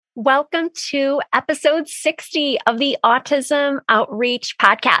Welcome to episode 60 of the Autism Outreach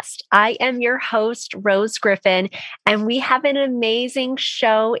Podcast. I am your host, Rose Griffin, and we have an amazing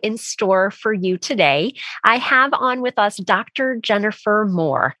show in store for you today. I have on with us Dr. Jennifer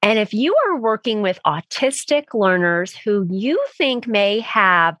Moore. And if you are working with autistic learners who you think may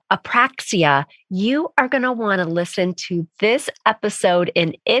have apraxia, you are going to want to listen to this episode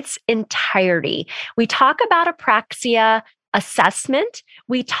in its entirety. We talk about apraxia assessment.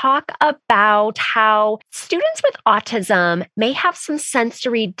 We talk about how students with autism may have some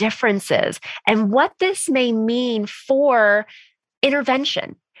sensory differences and what this may mean for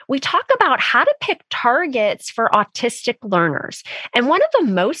intervention. We talk about how to pick targets for autistic learners. And one of the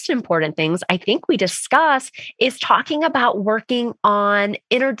most important things I think we discuss is talking about working on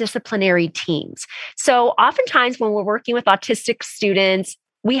interdisciplinary teams. So oftentimes when we're working with autistic students,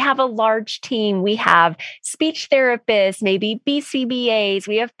 we have a large team. We have speech therapists, maybe BCBAs.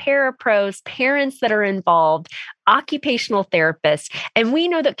 We have parapros, parents that are involved, occupational therapists. And we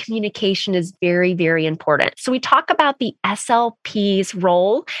know that communication is very, very important. So we talk about the SLP's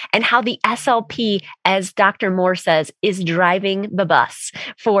role and how the SLP, as Dr. Moore says, is driving the bus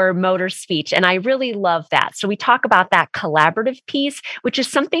for motor speech. And I really love that. So we talk about that collaborative piece, which is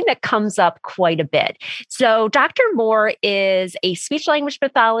something that comes up quite a bit. So Dr. Moore is a speech language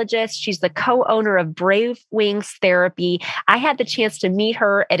pathologist. She's the co-owner of Brave Wings Therapy. I had the chance to meet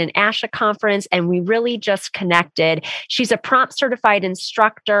her at an ASHA conference, and we really just connected. She's a prompt certified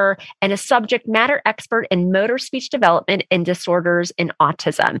instructor and a subject matter expert in motor speech development and disorders in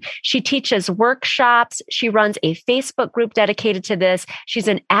autism. She teaches workshops. She runs a Facebook group dedicated to this. She's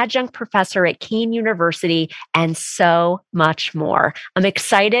an adjunct professor at Kean University and so much more. I'm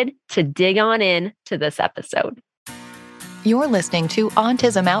excited to dig on in to this episode. You're listening to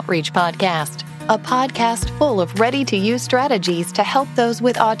Autism Outreach Podcast, a podcast full of ready-to-use strategies to help those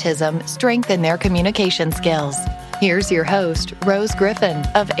with autism strengthen their communication skills. Here's your host, Rose Griffin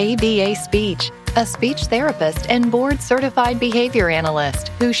of ABA Speech, a speech therapist and board-certified behavior analyst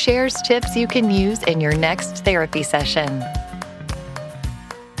who shares tips you can use in your next therapy session.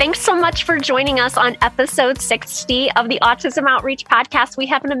 Thanks so much for joining us on episode 60 of the Autism Outreach Podcast. We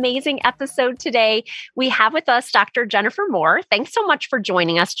have an amazing episode today. We have with us Dr. Jennifer Moore. Thanks so much for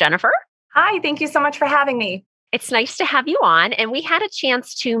joining us, Jennifer. Hi, thank you so much for having me. It's nice to have you on. And we had a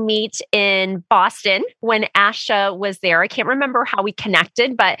chance to meet in Boston when ASHA was there. I can't remember how we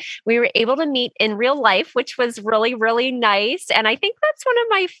connected, but we were able to meet in real life, which was really, really nice. And I think that's one of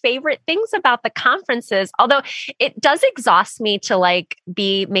my favorite things about the conferences, although it does exhaust me to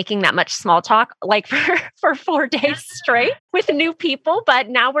be making that much small talk, for 4 days straight with new people. But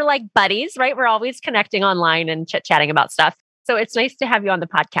now we're like buddies, right? We're always connecting online and chit-chatting about stuff. So it's nice to have you on the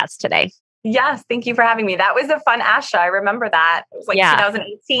podcast today. Yes, thank you for having me. That was a fun ASHA. I remember that. It was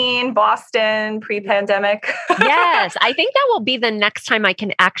 2018, Boston, pre-pandemic. Yes, I think that will be the next time I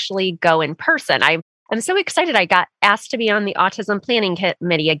can actually go in person. I'm so excited. I got asked to be on the Autism Planning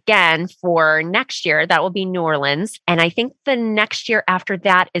Committee again for next year. That will be New Orleans. And I think the next year after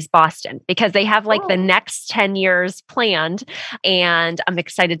that is Boston because they have the next 10 years planned. And I'm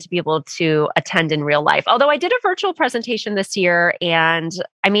excited to be able to attend in real life. Although I did a virtual presentation this year and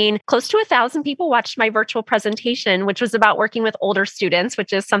close to 1,000 people watched my virtual presentation, which was about working with older students,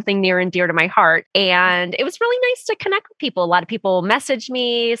 which is something near and dear to my heart. And it was really nice to connect with people. A lot of people messaged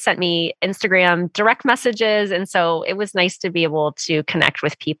me, sent me Instagram direct messages. And so it was nice to be able to connect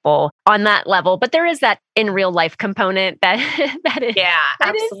with people on that level. But there is that in real life component that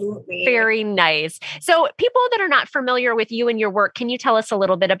absolutely is very nice. So people that are not familiar with you and your work, can you tell us a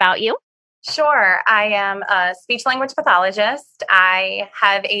little bit about you? Sure. I am a speech language pathologist. I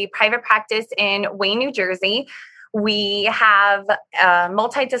have a private practice in Wayne, New Jersey. We have a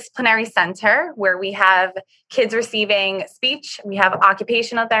multidisciplinary center where we have kids receiving speech. We have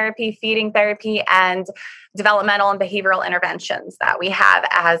occupational therapy, feeding therapy, and developmental and behavioral interventions that we have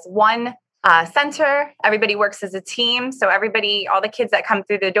as one center. Everybody works as a team. So all the kids that come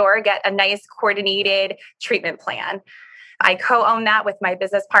through the door get a nice coordinated treatment plan. I co-own that with my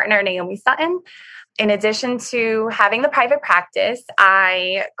business partner, Naomi Sutton. In addition to having the private practice,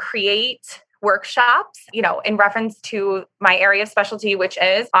 I create workshops, in reference to my area of specialty, which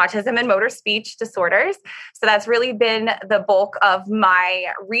is autism and motor speech disorders. So that's really been the bulk of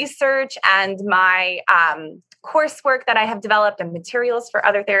my research and my coursework that I have developed and materials for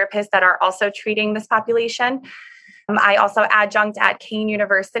other therapists that are also treating this population. I also adjunct at Kean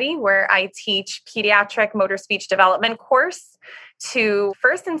University, where I teach pediatric motor speech development course to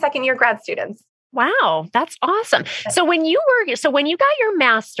first and second year grad students. Wow, that's awesome. So when you got your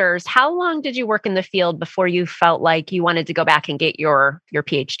master's, how long did you work in the field before you felt like you wanted to go back and get your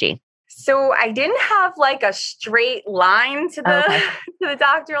PhD? So I didn't have like a straight line to the to the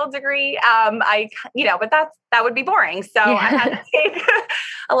doctoral degree. But that would be boring. So I had to take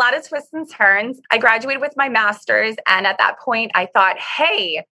a lot of twists and turns. I graduated with my master's, and at that point, I thought,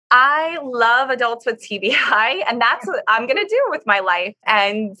 hey, I love adults with TBI, and that's what I'm going to do with my life.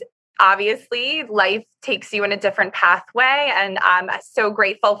 And obviously, life takes you in a different pathway, and I'm so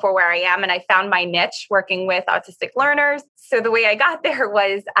grateful for where I am. And I found my niche working with autistic learners. So the way I got there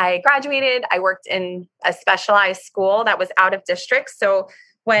was I graduated, I worked in a specialized school that was out of district. So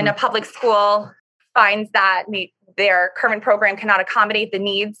when a public school finds that their current program cannot accommodate the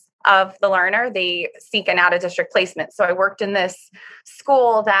needs of the learner, they seek an out of district placement. So I worked in this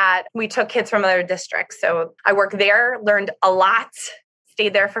school that we took kids from other districts. So I worked there, learned a lot,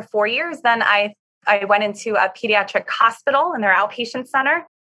 stayed there for 4 years. Then I went into a pediatric hospital in their outpatient center.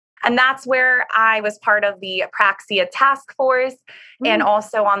 And that's where I was part of the Apraxia task force. And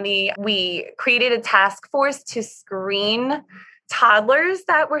also we created a task force to screen toddlers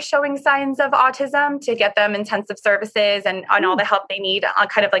that were showing signs of autism to get them intensive services and all the help they need,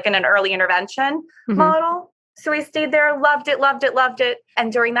 kind of like in an early intervention model. So I stayed there, loved it.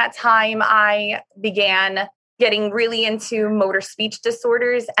 And during that time, I began getting really into motor speech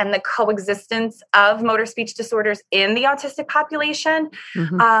disorders and the coexistence of motor speech disorders in the autistic population.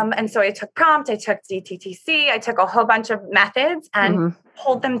 And so I took PROMPT, I took DTTC, I took a whole bunch of methods and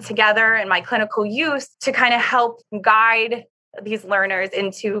pulled them together in my clinical use to kind of help guide these learners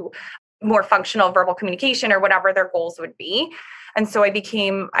into more functional verbal communication or whatever their goals would be. And so I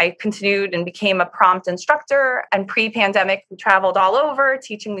continued and became a PROMPT instructor, and pre-pandemic, we traveled all over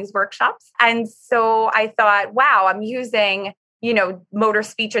teaching these workshops. And so I thought, wow, I'm using, motor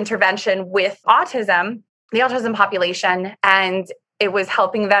speech intervention with autism, the autism population, and it was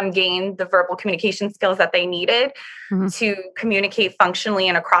helping them gain the verbal communication skills that they needed to communicate functionally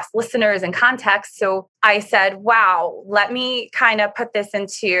and across listeners and contexts. So I said, wow, let me kind of put this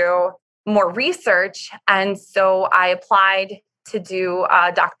into more research. And so I applied to do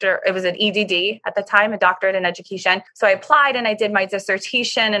it was an EDD at the time, a doctorate in education. So I applied and I did my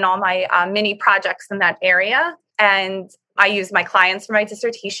dissertation and all my mini projects in that area. And I used my clients for my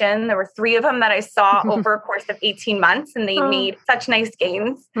dissertation. There were 3 of them that I saw over a course of 18 months, and they made such nice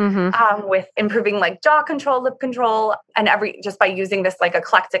gains with improving like jaw control, lip control, and just by using this like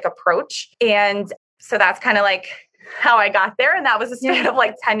eclectic approach. And so that's kind of like how I got there. And that was a span of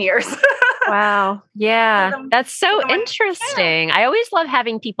like 10 years. Wow. Yeah. That's so interesting. I always love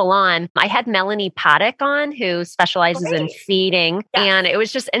having people on. I had Melanie Paddock on, who specializes in feeding. Yes. And it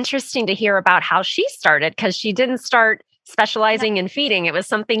was just interesting to hear about how she started, because she didn't start specializing in feeding. It was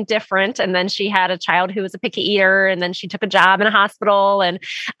something different. And then she had a child who was a picky eater, and then she took a job in a hospital. And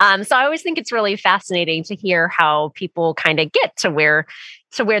so I always think it's really fascinating to hear how people kind of get to where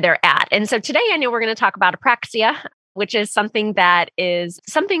they're at. And so today I know we're going to talk about apraxia, which is something that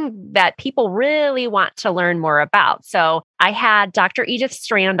people really want to learn more about. So I had Dr. Edith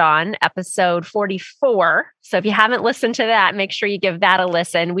Strand on episode 44. So if you haven't listened to that, make sure you give that a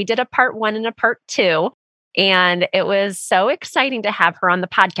listen. We did a part 1 and a part 2. And it was so exciting to have her on the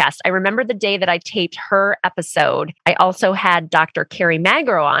podcast. I remember the day that I taped her episode. I also had Dr. Carrie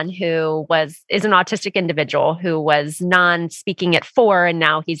Magro on, who is an autistic individual who was non-speaking at 4, and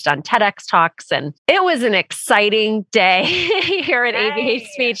now he's done TEDx talks. And it was an exciting day here at ABA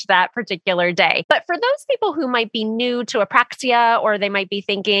Speech that particular day. But for those people who might be new to apraxia, or they might be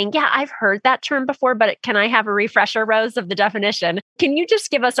thinking, yeah, I've heard that term before, but can I have a refresher, Rose, of the definition? Can you just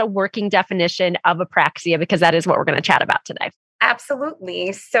give us a working definition of apraxia? Because that is what we're going to chat about today.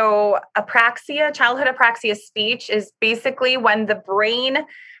 Absolutely. So apraxia, childhood apraxia speech, is basically when the brain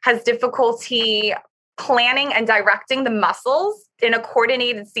has difficulty planning and directing the muscles in a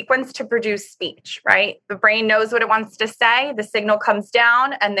coordinated sequence to produce speech, right? The brain knows what it wants to say, the signal comes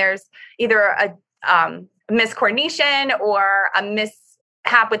down, and there's either a miscoordination or a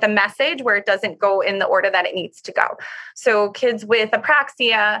mishap with a message where it doesn't go in the order that it needs to go. So kids with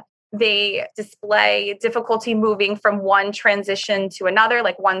apraxia, they display difficulty moving from one transition to another,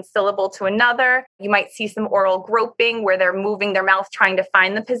 like one syllable to another. You might see some oral groping where they're moving their mouth trying to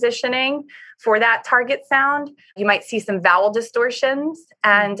find the positioning for that target sound. You might see some vowel distortions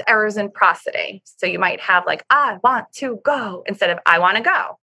and errors in prosody. So you might have like, I want to go instead of I want to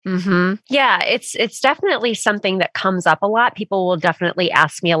go. Mm-hmm. Yeah, it's definitely something that comes up a lot. People will definitely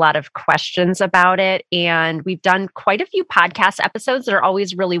ask me a lot of questions about it. And we've done quite a few podcast episodes that are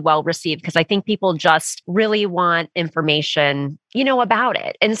always really well received, because I think people just really want information, about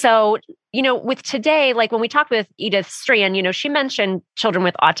it. And so with today, like when we talked with Edith Strand, she mentioned children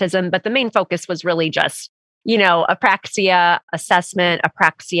with autism, but the main focus was really just, apraxia assessment,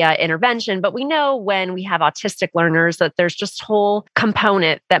 apraxia intervention. But we know when we have autistic learners that there's just whole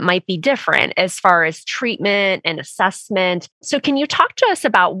component that might be different as far as treatment and assessment. So can you talk to us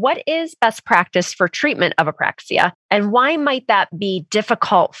about what is best practice for treatment of apraxia and why might that be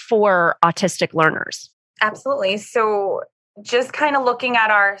difficult for autistic learners? Absolutely. So just kind of looking at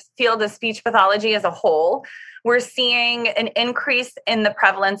our field of speech pathology as a whole, we're seeing an increase in the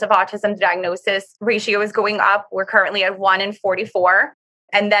prevalence of autism diagnosis. Ratio is going up. We're currently at 1 in 44.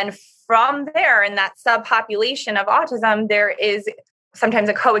 And then from there, in that subpopulation of autism, there is sometimes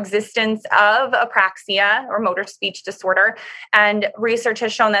a coexistence of apraxia or motor speech disorder. And research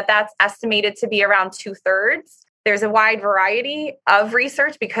has shown that that's estimated to be around 2/3. There's a wide variety of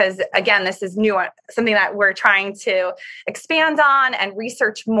research because, again, this is new, something that we're trying to expand on and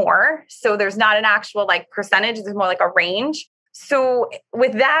research more. So there's not an actual percentage, there's more like a range. So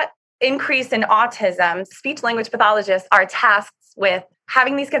with that increase in autism, speech language pathologists are tasked with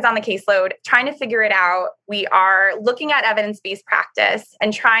having these kids on the caseload, trying to figure it out. We are looking at evidence-based practice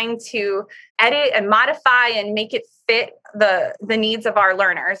and trying to edit and modify and make it fit the needs of our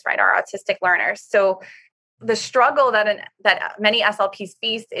learners, right? Our autistic learners. So the struggle that many SLPs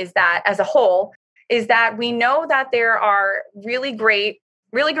face is that as a whole is that we know that there are really great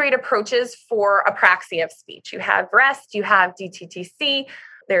approaches for apraxia of speech. You have REST, you have DTTC,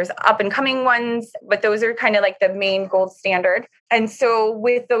 there's up and coming ones, but those are kind of like the main gold standard. And so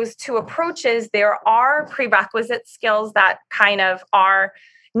with those two approaches, there are prerequisite skills that kind of are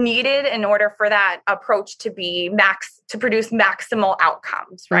needed in order for that approach to be to produce maximal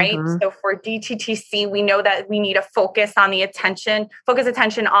outcomes, right? Mm-hmm. So for DTTC, we know that we need to focus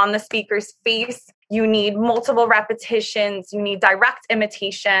attention on the speaker's face. You need multiple repetitions, you need direct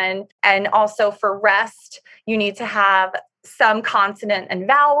imitation. And also for REST, you need to have some consonant and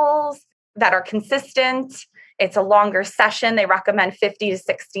vowels that are consistent. It's a longer session. They recommend 50 to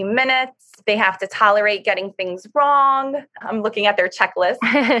 60 minutes. They have to tolerate getting things wrong. I'm looking at their checklist,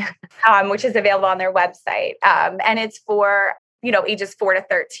 which is available on their website. And it's for, ages 4 to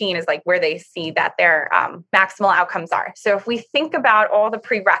 13 is where they see that their maximal outcomes are. So if we think about all the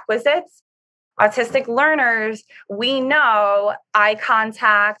prerequisites, autistic learners, we know eye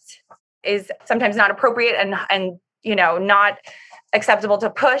contact is sometimes not appropriate and not acceptable to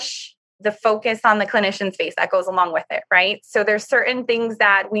push. The focus on the clinician's face that goes along with it, right? So there's certain things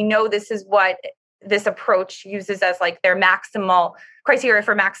that we know this is what this approach uses as their maximal criteria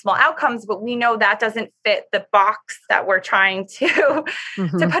for maximal outcomes, but we know that doesn't fit the box that we're trying to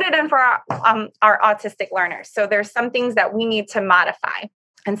to put it in for our autistic learners. So there's some things that we need to modify.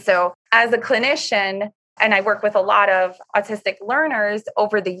 And so as a clinician, and I work with a lot of autistic learners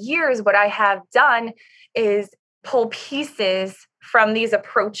over the years, what I have done is pull pieces from these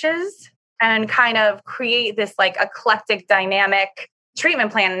approaches and kind of create this eclectic dynamic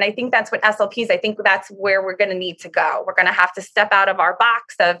treatment plan. And I think that's what I think that's where we're going to need to go. We're going to have to step out of our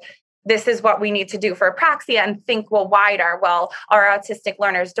box of this is what we need to do for apraxia and think wider. Well, our autistic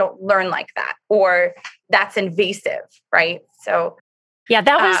learners don't learn like that, or that's invasive, right? So yeah,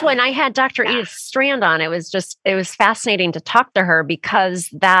 that was when I had Dr. Edith Strand on. It was fascinating to talk to her because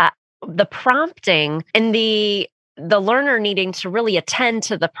the prompting and the learner needing to really attend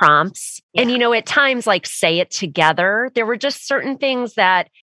to the prompts and, at times say it together. There were just certain things that,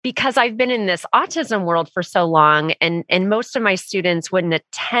 because I've been in this autism world for so long and most of my students wouldn't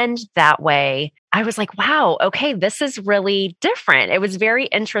attend that way, I was like, wow, okay, this is really different. It was very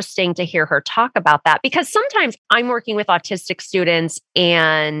interesting to hear her talk about that because sometimes I'm working with autistic students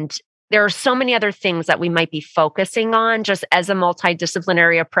and there are so many other things that we might be focusing on just as a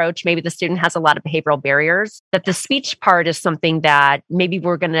multidisciplinary approach. Maybe the student has a lot of behavioral barriers, that the speech part is something that maybe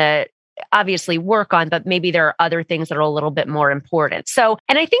we're going to obviously work on, but maybe there are other things that are a little bit more important. So,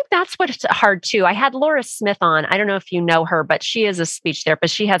 and I think that's what's hard too. I had Laura Smith on. I don't know if you know her, but she is a speech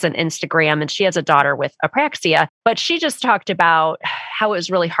therapist. She has an Instagram and she has a daughter with apraxia, but she just talked about how it was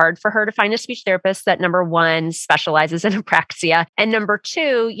really hard for her to find a speech therapist that, number one, specializes in apraxia. And number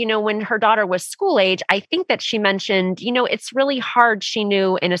two, when her daughter was school age, I think that she mentioned, it's really hard, she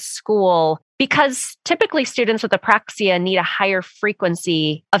knew, in a school because typically students with apraxia need a higher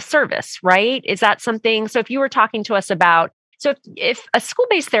frequency of service, right? Is that something? So if you were talking to us about, so if a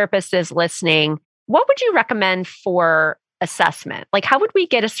school-based therapist is listening, what would you recommend for assessment? How would we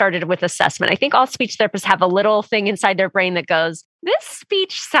get started with assessment? I think all speech therapists have a little thing inside their brain that goes, This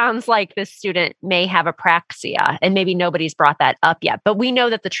speech sounds like this student may have apraxia, and maybe nobody's brought that up yet, but we know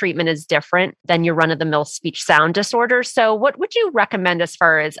that the treatment is different than your run-of-the-mill speech sound disorder. So what would you recommend as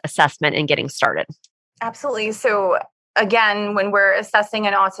far as assessment and getting started? Absolutely. So again, when we're assessing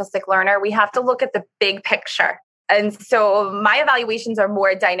an autistic learner, we have to look at the big picture. And so my evaluations are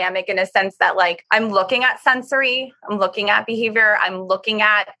more dynamic in a sense that like I'm looking at sensory, I'm looking at behavior, I'm looking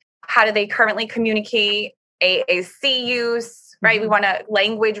at how do they currently communicate, AAC use, right? We want to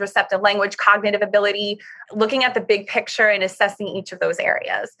language, receptive language, cognitive ability, looking at the big picture and assessing each of those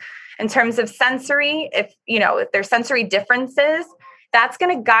areas. In terms of sensory, if there's sensory differences, that's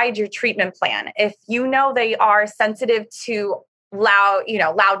going to guide your treatment plan. If you know they are sensitive to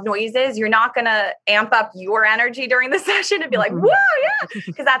loud noises, you're not going to amp up your energy during the session and be like, whoa, yeah,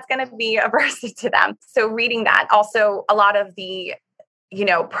 because that's going to be aversive to them. So reading that. Also, a lot of the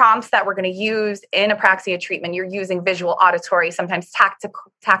prompts that we're going to use in apraxia treatment, you're using visual, auditory, sometimes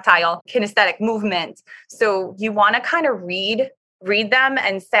tactile, kinesthetic movement. So you want to kind of read them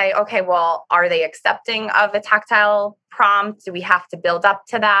and say, okay, well, are they accepting of a tactile prompt? Do we have to build up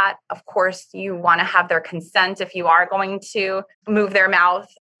to that? Of course, you want to have their consent if you are going to move their mouth.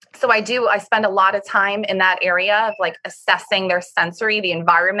 So I spend a lot of time in that area of like assessing their sensory, the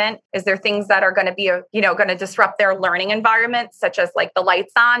environment. Is there things that are going to be, going to disrupt their learning environment, such as like the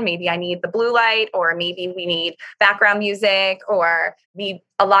lights on? Maybe I need the blue light, or maybe we need background music, or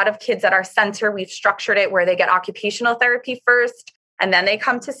a lot of kids at our center, we've structured it where they get occupational therapy first, and then they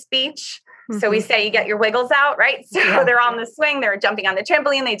come to speech. So we say you get your wiggles out, right? So they're on the swing, they're jumping on the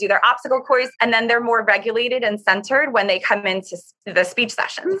trampoline, they do their obstacle course, and then they're more regulated and centered when they come into the speech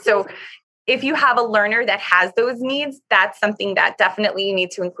session. So if you have a learner that has those needs, that's something that definitely you need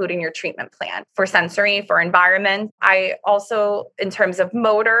to include in your treatment plan for sensory, for environment. I also, in terms of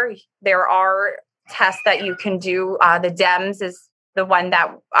motor, there are tests that you can do. The DEMS is the one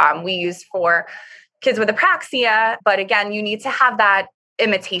that we use for kids with apraxia. But again, you need to have that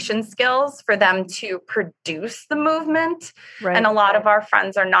imitation skills for them to produce the movement. Right. And a lot of our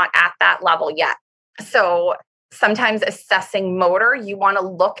friends are not at that level yet. So sometimes assessing motor, you want to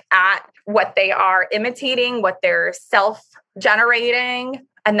look at what they are imitating, what they're self-generating,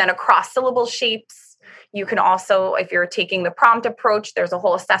 and then across syllable shapes. You can also, if you're taking the prompt approach, there's a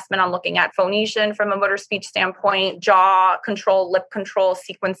whole assessment on looking at phonation from a motor speech standpoint, jaw control, lip control,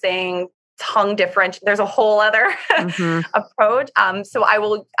 sequencing, tongue differential. There's a whole other approach. So I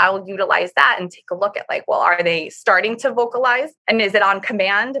will utilize that and take a look at like, well, are they starting to vocalize? And is it on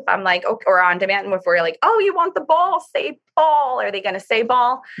command? If I'm like, okay, or on demand, if we're like, oh, you want the ball, say ball. Are they going to say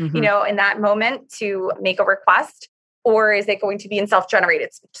ball, in that moment to make a request? Or is it going to be in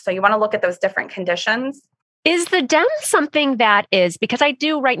self-generated speech? So you want to look at those different conditions. Is the DEM something that is, because I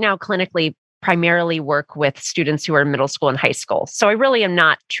do right now clinically primarily work with students who are in middle school and high school. So I really am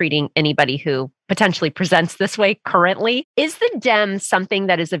not treating anybody who potentially presents this way currently. Is the DEM something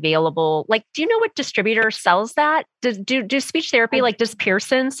that is available? Like, do you know what distributor sells that? Do speech therapy, like does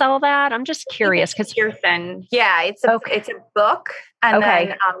Pearson sell that? I'm just curious because Pearson. Yeah, it's a book. And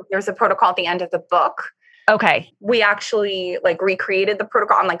then there's a protocol at the end of the book. Okay. We actually like recreated the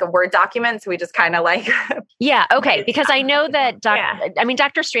protocol on like a Word document. So we just kind of like. Yeah. Okay. Because I know that,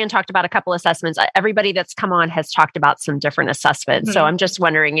 Dr. Strand talked about a couple assessments. Everybody that's come on has talked about some different assessments. So I'm just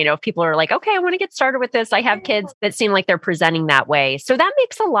wondering, if people are like, okay, I want to get started with this. I have kids that seem like they're presenting that way. So that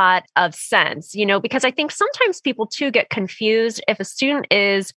makes a lot of sense, because I think sometimes people too get confused if a student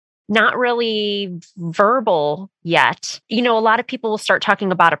is not really verbal yet. A lot of people will start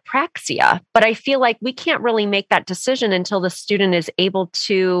talking about apraxia, but I feel like we can't really make that decision until the student is able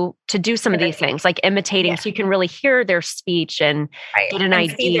to do some of these things, like imitating, so you can really hear their speech and get an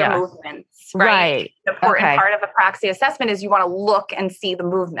idea. See their movements, right? The important part of apraxia assessment is you want to look and see the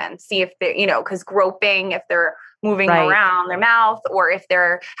movement, see if they're, because groping, if they're moving around their mouth, or if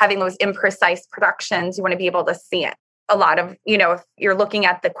they're having those imprecise productions, you want to be able to see it. A lot of, if you're looking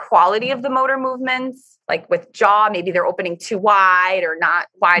at the quality of the motor movements, like with jaw, maybe they're opening too wide or not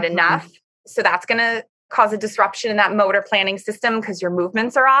wide enough. So that's going to cause a disruption in that motor planning system because your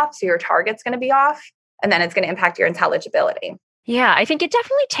movements are off. So your target's going to be off, and then it's going to impact your intelligibility. Yeah, I think it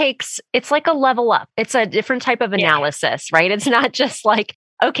definitely it's like a level up. It's a different type of analysis, right? It's not just like,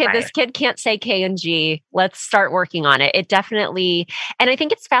 okay, this kid can't say K and G. Let's start working on it. It definitely, and I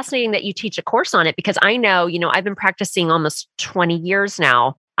think it's fascinating that you teach a course on it because I know, I've been practicing almost 20 years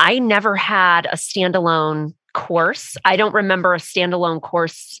now. I never had a standalone course. I don't remember a standalone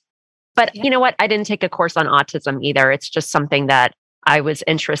course, but you know what? I didn't take a course on autism either. It's just something that I was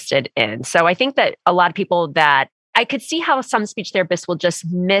interested in. So I think that a lot of people that I could see how some speech therapists will just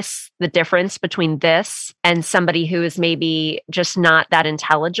miss the difference between this and somebody who is maybe just not that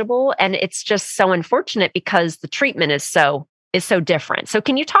intelligible. And it's just so unfortunate because the treatment is so different. So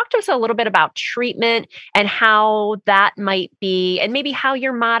can you talk to us a little bit about treatment and how that might be, and maybe how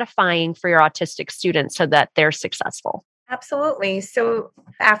you're modifying for your autistic students so that they're successful? Absolutely. So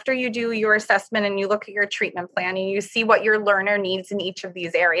after you do your assessment and you look at your treatment plan and you see what your learner needs in each of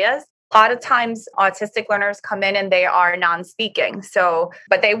these areas, a lot of times autistic learners come in and they are non-speaking. So,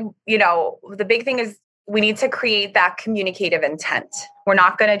 but they, the big thing is we need to create that communicative intent. We're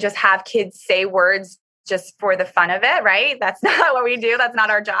not going to just have kids say words just for the fun of it, right? That's not what we do. That's not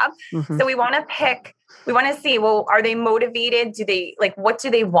our job. Mm-hmm. So we want to see, well, are they motivated? What do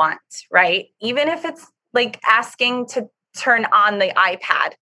they want, right? Even if it's like asking to turn on the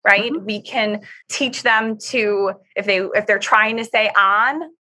iPad, right? Mm-hmm. We can teach them to, if they're trying to say on,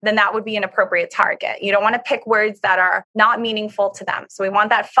 then that would be an appropriate target. You don't want to pick words that are not meaningful to them. So we want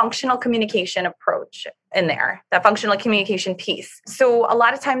that functional communication approach in there, that functional communication piece. So a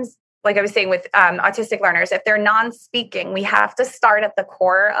lot of times, like I was saying with autistic learners, if they're non-speaking, we have to start at the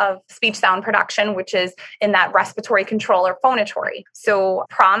core of speech sound production, which is in that respiratory control or phonatory. So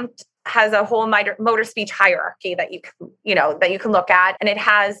prompt has a whole motor speech hierarchy that you can look at, and it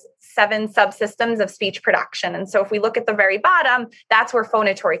has 7 subsystems of speech production. And so if we look at the very bottom, that's where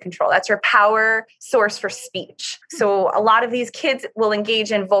phonatory control, that's your power source for speech. So a lot of these kids will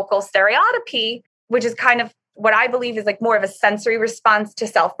engage in vocal stereotypy, which is kind of what I believe is like more of a sensory response to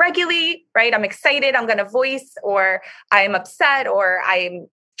self-regulate, right? I'm excited, I'm going to voice, or I'm upset, or I'm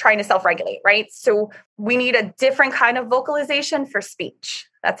trying to self-regulate, right? So we need a different kind of vocalization for speech.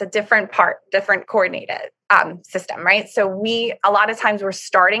 That's a different coordinated system, right? So a lot of times we're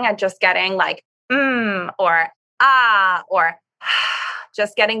starting at just getting like, or ah, or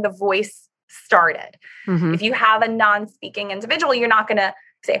just getting the voice started. Mm-hmm. If you have a non-speaking individual, you're not going to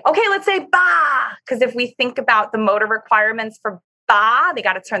say, okay, let's say ba. Because if we think about the motor requirements for ba, they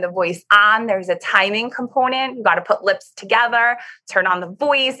got to turn the voice on. There's a timing component. You got to put lips together, turn on the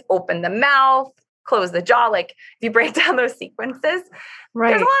voice, open the mouth, close the jaw. Like if you break down those sequences, right,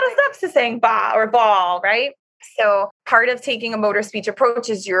 there's a lot of steps to saying ba or ball, right? So part of taking a motor speech approach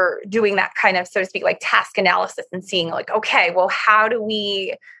is you're doing that kind of, so to speak, like task analysis and seeing like, okay, well, how do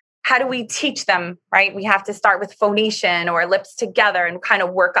we teach them, right? We have to start with phonation or lips together and kind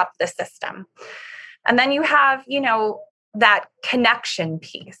of work up the system. And then you have, that connection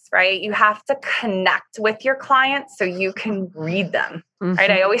piece, right? You have to connect with your client so you can read them, mm-hmm.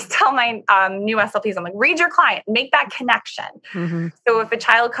 right? I always tell my new SLPs, I'm like, read your client, make that connection. Mm-hmm. So if a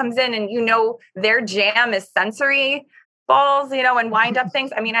child comes in and their jam is sensory balls, and wind up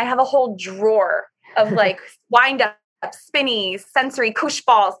things. I mean, I have a whole drawer of like wind up, spinnies, sensory koosh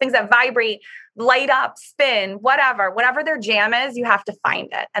balls, things that vibrate, light up, spin, whatever their jam is, you have to find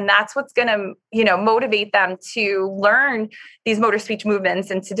it. And that's what's going to, motivate them to learn these motor speech movements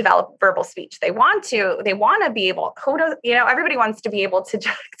and to develop verbal speech. They want to be able, everybody wants to be able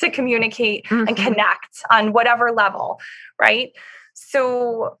to communicate mm-hmm. and connect on whatever level, right?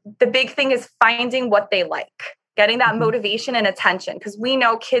 So the big thing is finding what they like. Getting that mm-hmm. motivation and attention, because we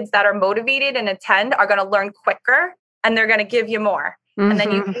know kids that are motivated and attend are going to learn quicker and they're going to give you more. Mm-hmm. And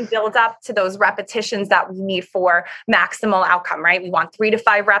then you can build up to those repetitions that we need for maximal outcome, right? We want 3 to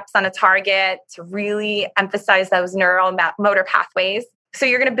 5 reps on a target to really emphasize those neural motor pathways. So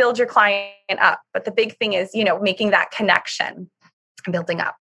you're going to build your client up. But the big thing is, making that connection and building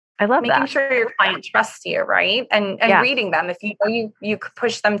up. I love making that. sure your client trusts you, right? And yeah. reading them. If you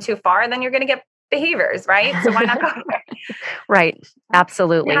push them too far, then you're going to get behaviors, right? So why not go there? Right.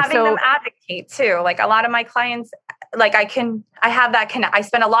 Absolutely. And having them advocate too. Like a lot of my clients, like I have that I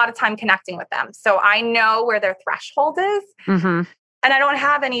spend a lot of time connecting with them. So I know where their threshold is. Mm-hmm. And I don't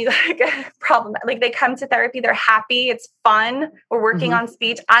have any problem. Like they come to therapy, they're happy. It's fun. We're working mm-hmm. on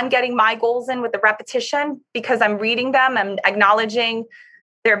speech. I'm getting my goals in with the repetition because I'm reading them. I'm acknowledging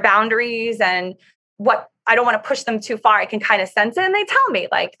their boundaries and what I don't want to push them too far. I can kind of sense it. And they tell me,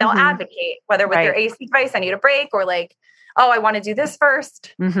 like, they'll mm-hmm. advocate, whether with their AC device, I need a break, or like, oh, I want to do this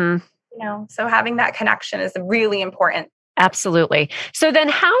first. Mm-hmm. So having that connection is really important. Absolutely. So then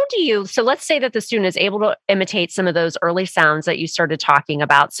so let's say that the student is able to imitate some of those early sounds that you started talking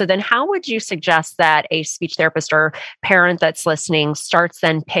about. So then how would you suggest that a speech therapist or parent that's listening starts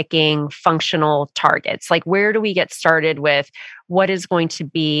then picking functional targets? Like where do we get started with what is going to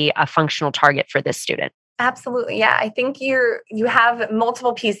be a functional target for this student? Absolutely. Yeah. I think you have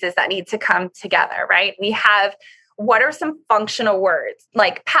multiple pieces that need to come together, right? We have what are some functional words,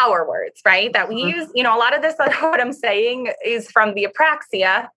 like power words, right? That we use, a lot of this, what I'm saying is from the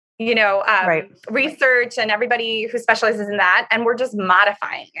apraxia, Right. research and everybody who specializes in that, and we're just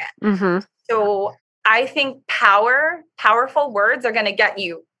modifying it. Mm-hmm. So I think powerful words are going to get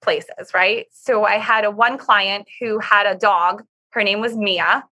you places, right? So I had one client who had a dog. Her name was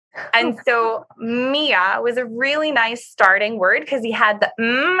Mia. And so Mia was a really nice starting word because he had the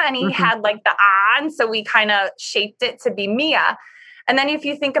and he had like the and so we kind of shaped it to be Mia. And then if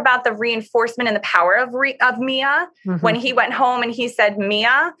you think about the reinforcement and the power of Mia, when he went home and he said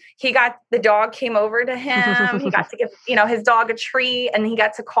Mia, the dog came over to him. He got to give, his dog a treat, and he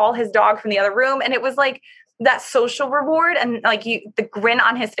got to call his dog from the other room. And it was like that social reward and like the grin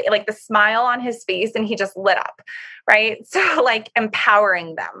on his face, like the smile on his face, and he just lit up. Right. So like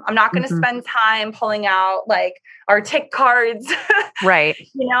empowering them. I'm not going to spend time pulling out like our tick cards, right.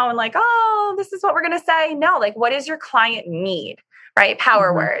 And like, oh, this is what we're going to say. No, like, what does your client need? Right.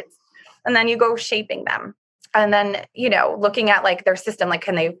 Power words. And then you go shaping them. And then, looking at like their system, like,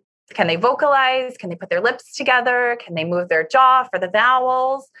 can they vocalize? Can they put their lips together? Can they move their jaw for the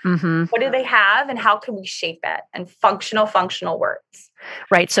vowels? What do they have? And how can we shape it? And functional words.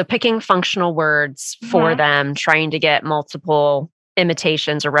 Right. So picking functional words for them, trying to get multiple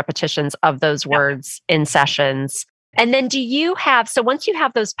imitations or repetitions of those words in sessions. And then so once you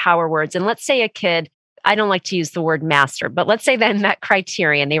have those power words, and let's say a kid, I don't like to use the word master, but let's say they met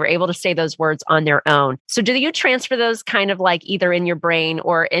criteria and they were able to say those words on their own. So do you transfer those kind of like either in your brain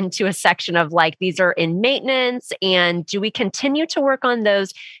or into a section of like, these are in maintenance? And do we continue to work on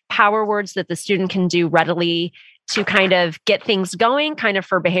those power words that the student can do readily to kind of get things going, kind of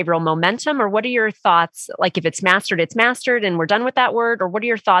for behavioral momentum? Or what are your thoughts? Like if it's mastered and we're done with that word? Or what are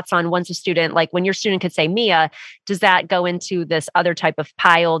your thoughts on once a student, like when your student could say Mia, does that go into this other type of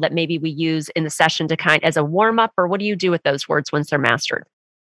pile that maybe we use in the session to as a warm up? Or what do you do with those words once they're mastered?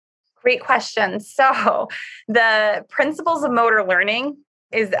 Great question. So the principles of motor learning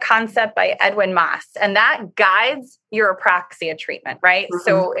is a concept by Edwin Moss, and that guides your apraxia treatment, right?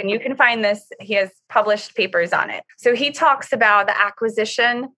 So, and you can find this, he has published papers on it. So he talks about the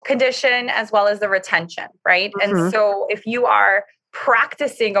acquisition condition as well as the retention, right? And so if you are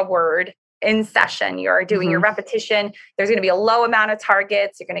practicing a word in session, you're doing your repetition, there's going to be a low amount of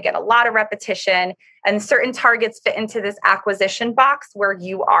targets, you're going to get a lot of repetition, and certain targets fit into this acquisition box where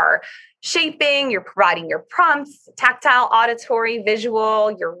you are shaping, you're providing your prompts, tactile, auditory, visual,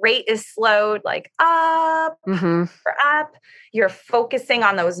 your rate is slowed, like up or up, you're focusing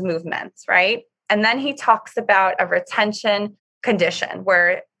on those movements, right? And then he talks about a retention condition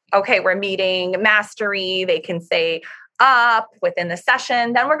where, okay, we're meeting mastery, they can say up within the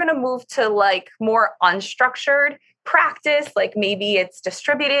session. Then we're going to move to like more unstructured practice, like maybe it's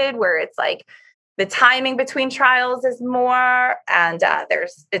distributed where it's like the timing between trials is more, and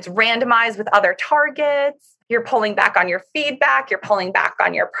it's randomized with other targets. You're pulling back on your feedback. You're pulling back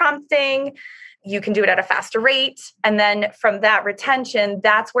on your prompting. You can do it at a faster rate. And then from that retention,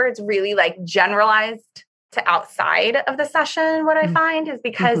 that's where it's really like generalized to outside of the session. What I find is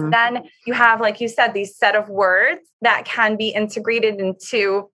because then you have, like you said, these set of words that can be integrated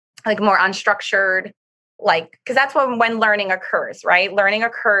into like more unstructured, like, because that's when learning occurs, right? Learning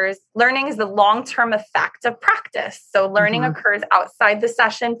is the long-term effect of practice. So learning occurs outside the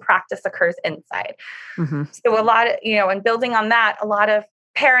session, practice occurs inside. So a lot of, and building on that, a lot of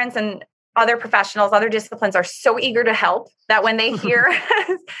parents and other professionals, other disciplines are so eager to help that when they hear,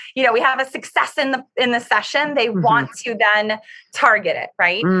 we have a success in the session, they want to then target it,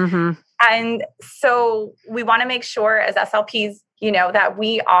 right? And so we want to make sure as SLPs, that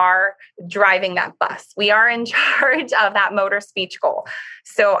we are driving that bus. We are in charge of that motor speech goal.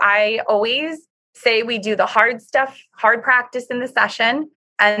 So I always say we do the hard stuff, hard practice in the session,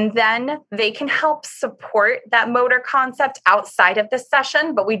 and then they can help support that motor concept outside of the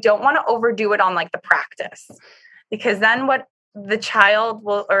session, but we don't want to overdo it on like the practice, because then what the child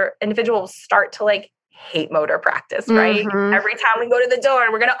or individual will start to like hate motor practice, right? Every time we go to the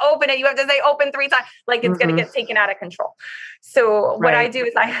door, we're going to open it. You have to say open 3 times. Like it's going to get taken out of control. So what I do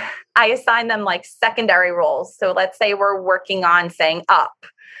is I assign them like secondary roles. So let's say we're working on saying up.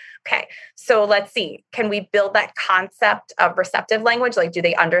 Okay. So let's see, can we build that concept of receptive language? Like, do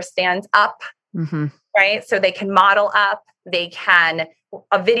they understand up? Right. So they can model up.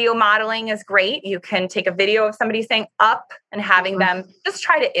 A video modeling is great. You can take a video of somebody saying up and having them just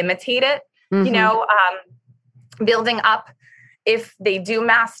try to imitate it. Building up, if they do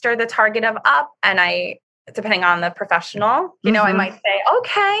master the target of up, and depending on the professional, I might say,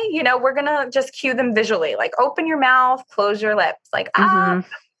 okay, we're going to just cue them visually, like open your mouth, close your lips, like up,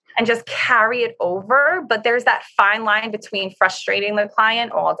 and just carry it over. But there's that fine line between frustrating the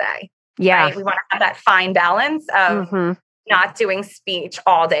client all day. Yeah. Right? We want to have that fine balance of not doing speech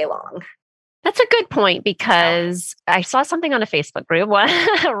all day long. That's a good point, because I saw something on a Facebook group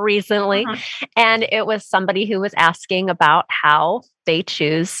recently, and it was somebody who was asking about how they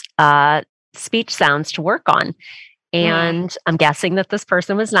choose speech sounds to work on. And I'm guessing that this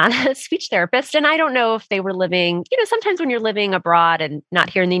person was not a speech therapist. And I don't know if they were living, sometimes when you're living abroad and not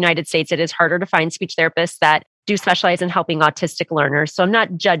here in the United States, it is harder to find speech therapists that do specialize in helping autistic learners. So I'm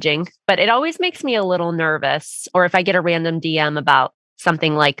not judging, but it always makes me a little nervous. Or if I get a random DM about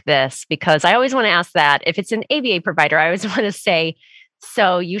something like this, because I always want to ask that. If it's an ABA provider, I always want to say,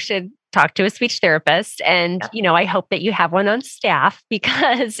 so you should talk to a speech therapist. And, I hope that you have one on staff,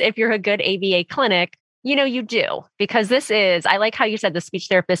 because if you're a good ABA clinic, you do. Because I like how you said the speech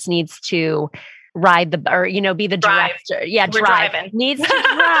therapist needs to ride be the director. Yeah, drive. Needs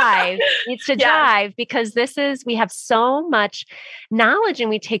to drive, because we have so much knowledge and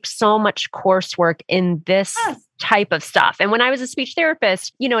we take so much coursework in this type of stuff. And when I was a speech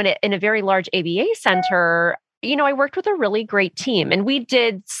therapist, in a very large ABA center, I worked with a really great team, and we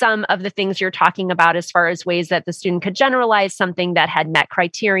did some of the things you're talking about as far as ways that the student could generalize something that had met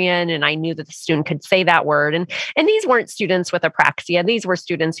criterion. And I knew that the student could say that word. And these weren't students with apraxia. These were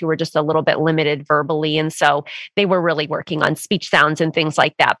students who were just a little bit limited verbally. And so they were really working on speech sounds and things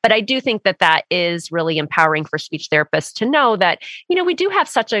like that. But I do think that that is really empowering for speech therapists to know that, we do have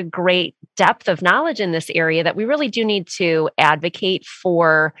such a great depth of knowledge in this area that we really do need to advocate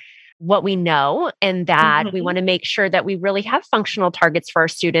for what we know, and that we want to make sure that we really have functional targets for our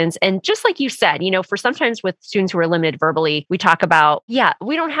students. And just like you said, for sometimes with students who are limited verbally, we talk about,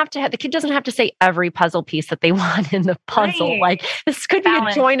 we don't have to the kid doesn't have to say every puzzle piece that they want in the puzzle. Right. Like this could be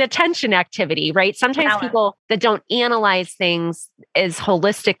a joint attention activity, right? Sometimes people that don't analyze things as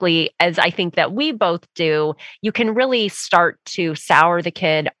holistically as I think that we both do, you can really start to sour the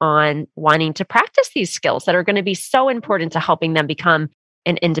kid on wanting to practice these skills that are going to be so important to helping them become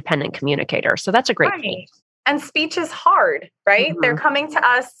an independent communicator. So that's a great point. And speech is hard, right? They're coming to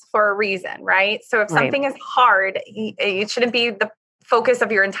us for a reason, right? So if something is hard, it shouldn't be the focus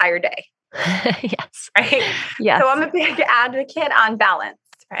of your entire day. Yes. Right? Yes. So I'm a big advocate on balance,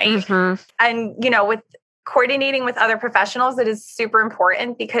 right? And, with coordinating with other professionals, it is super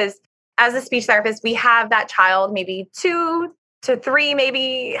important, because as a speech therapist, we have that child maybe 2 to 3,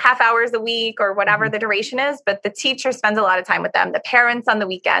 maybe half hours a week or whatever the duration is, but the teacher spends a lot of time with them, the parents on the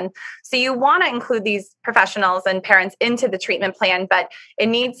weekend. So you want to include these professionals and parents into the treatment plan, but it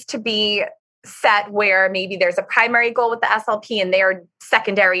needs to be set where maybe there's a primary goal with the SLP and they're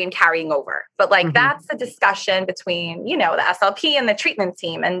secondary and carrying over. But that's a discussion between, the SLP and the treatment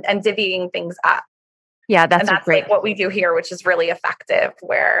team and divvying things up. Yeah, that's like what we do here, which is really effective,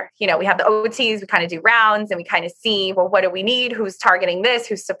 where, we have the OTs, we kind of do rounds and we kind of see, well, what do we need? Who's targeting this?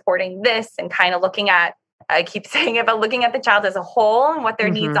 Who's supporting this? And kind of looking at, I keep saying it, but looking at the child as a whole and what their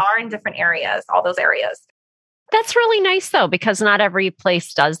needs are in different areas, all those areas. That's really nice, though, because not every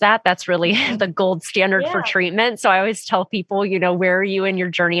place does that. That's really the gold standard for treatment. So I always tell people, where are you in your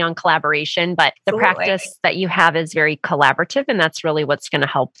journey on collaboration? But the practice that you have is very collaborative, and that's really what's going to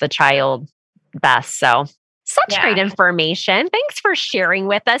help the child best. So such great information. Thanks for sharing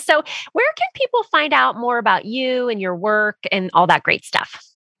with us. So where can people find out more about you and your work and all that great stuff?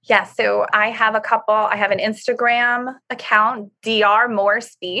 Yeah, so I have an Instagram account, Dr. Moore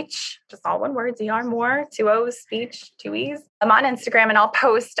Speech, just all one word, Dr. Moore, 2 O's, speech, 2 E's. I'm on Instagram and I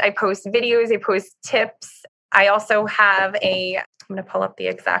post videos, I post tips. I also have I'm going to pull up the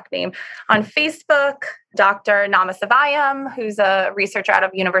exact name, on Facebook, Dr. Namasavayam, who's a researcher out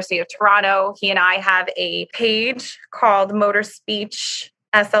of University of Toronto. He and I have a page called Motor Speech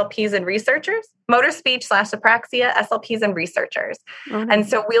SLPs and Researchers, Motor Speech / Apraxia SLPs and Researchers. And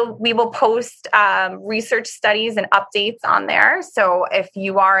so we will post research studies and updates on there. So if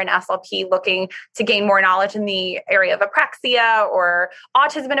you are an SLP looking to gain more knowledge in the area of apraxia or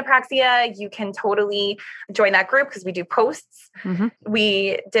autism and apraxia, you can totally join that group, because we do posts.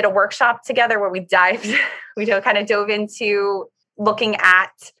 We did a workshop together where we kind of dove into looking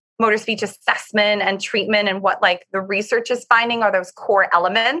at motor speech assessment and treatment and what the research is finding are those core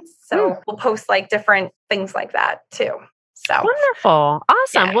elements. So we'll post different things like that too. So wonderful.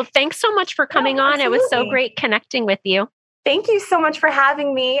 Awesome. Yeah. Well, thanks so much for coming on. Absolutely. It was so great connecting with you. Thank you so much for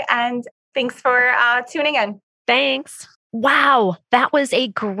having me. And thanks for tuning in. Thanks. Wow, that was a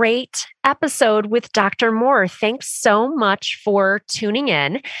great episode with Dr. Moore. Thanks so much for tuning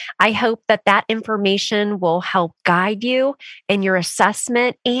in. I hope that information will help guide you in your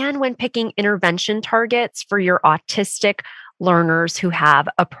assessment and when picking intervention targets for your autistic learners who have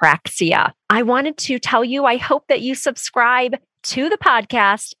apraxia. I wanted to tell you, I hope that you subscribe to the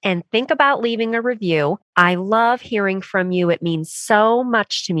podcast and think about leaving a review. I love hearing from you. It means so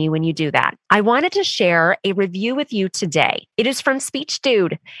much to me when you do that. I wanted to share a review with you today. It is from Speech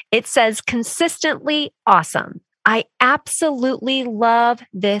Dude. It says, consistently awesome. I absolutely love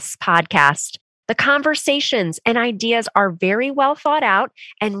this podcast. The conversations and ideas are very well thought out,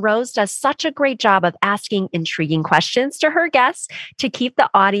 and Rose does such a great job of asking intriguing questions to her guests to keep the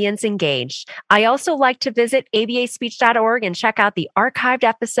audience engaged. I also like to visit abaspeech.org and check out the archived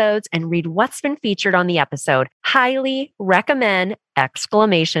episodes and read what's been featured on the episode. Highly recommend!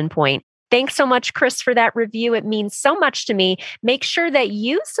 Thanks so much, Chris, for that review. It means so much to me. Make sure that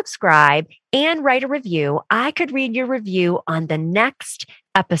you subscribe and write a review. I could read your review on the next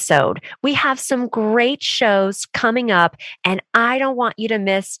episode. We have some great shows coming up, and I don't want you to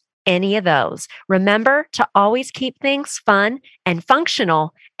miss any of those. Remember to always keep things fun and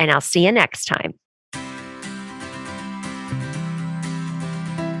functional, and I'll see you next time.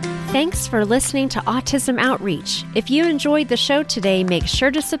 Thanks for listening to Autism Outreach. If you enjoyed the show today, make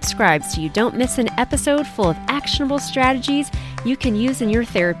sure to subscribe so you don't miss an episode full of actionable strategies you can use in your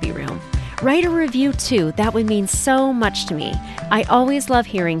therapy room. Write a review too. That would mean so much to me. I always love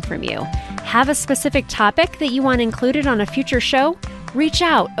hearing from you. Have a specific topic that you want included on a future show? Reach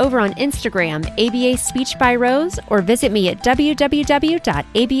out over on Instagram, ABA Speech by Rose, or visit me at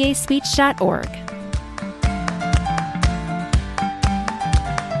www.abaspeech.org.